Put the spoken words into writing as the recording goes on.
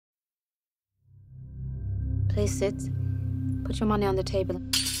Please sit. Put your money on the table.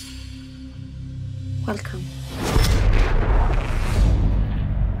 Welcome.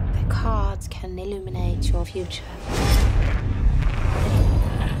 The cards can illuminate your future.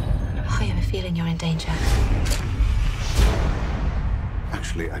 I have a feeling you're in danger.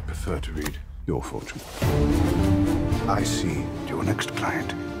 Actually, I prefer to read your fortune. I see your next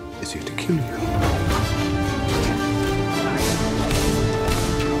client is here to kill you.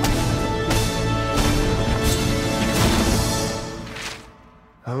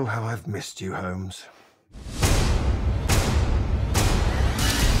 Oh, how I've missed you, Holmes.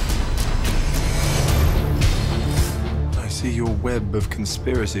 I see your web of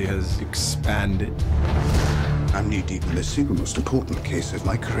conspiracy has expanded. I'm knee-deep in the single most important case of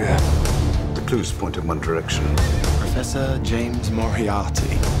my career. The clues point in one direction. Professor James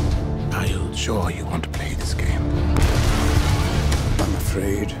Moriarty. Are you sure you want to play this game? I'm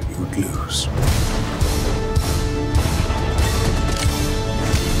afraid you'd lose.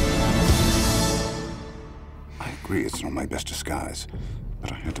 I agree it's not my best disguise,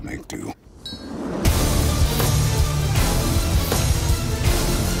 but I had to make do.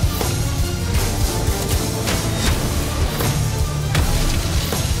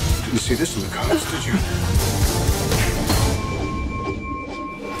 Didn't see this in the cards, did you?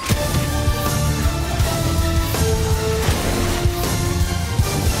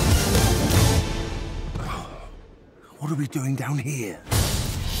 What are we doing down here?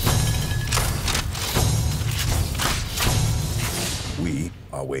 We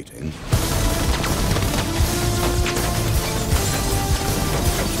are waiting.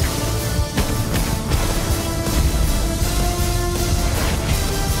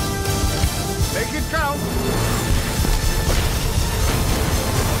 Make it count!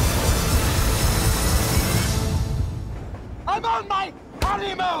 I'm on my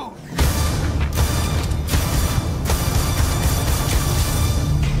honeymoon!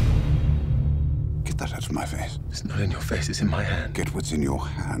 Get that out of my face. It's not in your face, it's in my hand. Get what's in your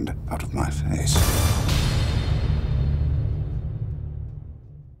hand out of my face.